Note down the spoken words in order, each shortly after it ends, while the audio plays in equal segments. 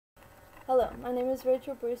Hello, my name is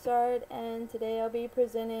Rachel Broussard, and today I'll be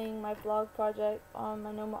presenting my blog project on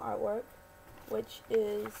my NOMA artwork, which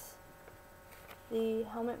is the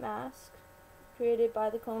helmet mask created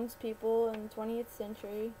by the Koms people in the 20th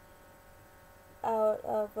century out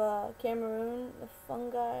of Cameroon, the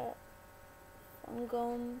Fungon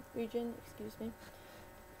region, excuse me.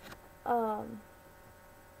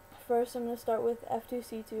 First I'm going to start with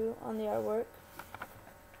F2C2 on the artwork.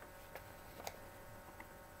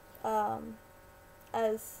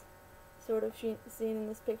 As sort of seen in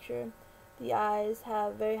this picture, the eyes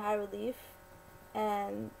have very high relief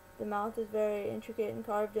and the mouth is very intricate and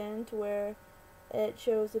carved in to where it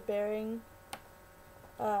shows a bearing,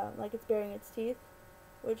 like it's bearing its teeth,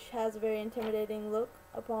 which has a very intimidating look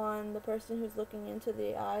upon the person who's looking into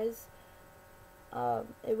the eyes.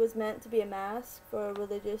 It was meant to be a mask for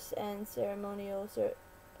religious and ceremonial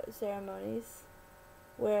ceremonies,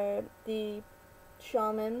 where the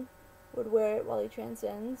shaman would wear it while he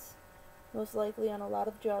transcends, most likely on a lot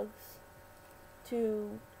of drugs,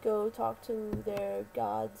 to go talk to their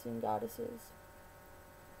gods and goddesses.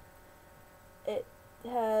 It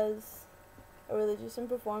has a religious and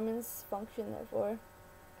performance function, therefore.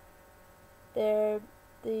 The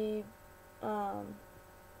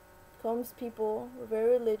Koms people were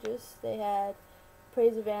very religious. They had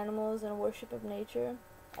praise of animals and worship of nature,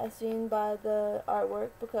 as seen by the artwork,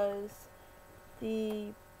 because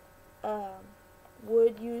the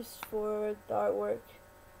wood used for the artwork,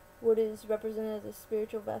 wood is represented as a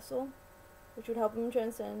spiritual vessel, which would help them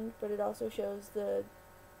transcend, but it also shows the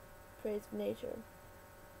praise of nature.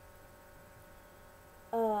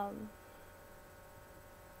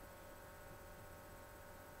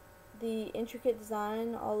 The intricate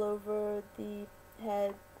design all over the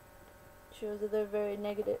head shows that there's very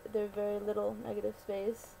little negative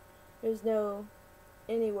space. There's no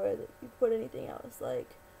anywhere that you put anything else,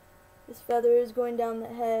 like this feather is going down the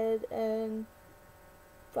head and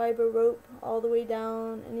fiber rope all the way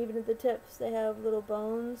down, and even at the tips they have little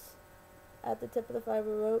bones at the tip of the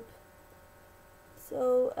fiber rope.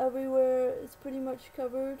 So everywhere is pretty much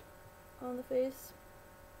covered on the face.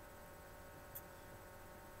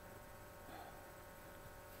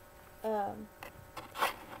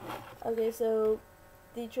 Okay, so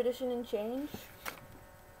the tradition and change.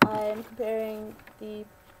 I am comparing the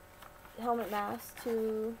helmet mask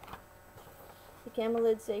to the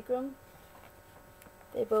camelid sacrum.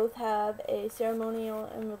 They both have a ceremonial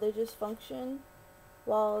and religious function,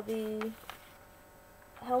 while the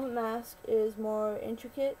helmet mask is more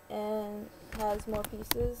intricate and has more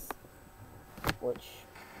pieces, which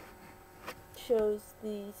shows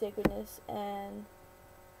the sacredness and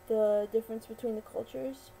the difference between the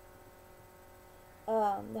cultures.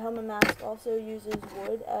 The helmet mask also uses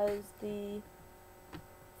wood as the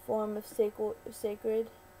form of sacred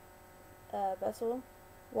vessel,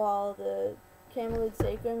 while the camelid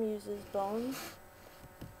sacrum uses bones.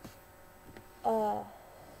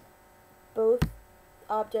 Both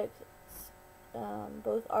objects,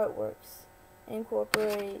 both artworks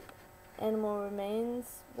incorporate animal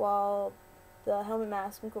remains, while the helmet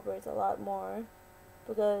mask incorporates a lot more,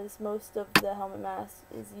 because most of the helmet mask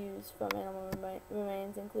is used from animal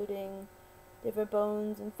remains, including different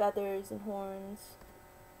bones and feathers and horns.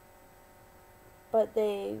 But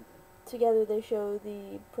together they show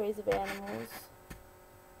the praise of animals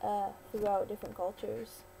throughout different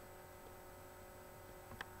cultures.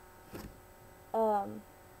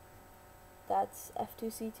 That's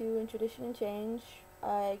F2C2 in Tradition and Change.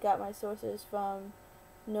 I got my sources from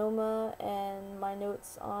NOMA and my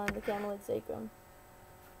notes on the camelid sacrum.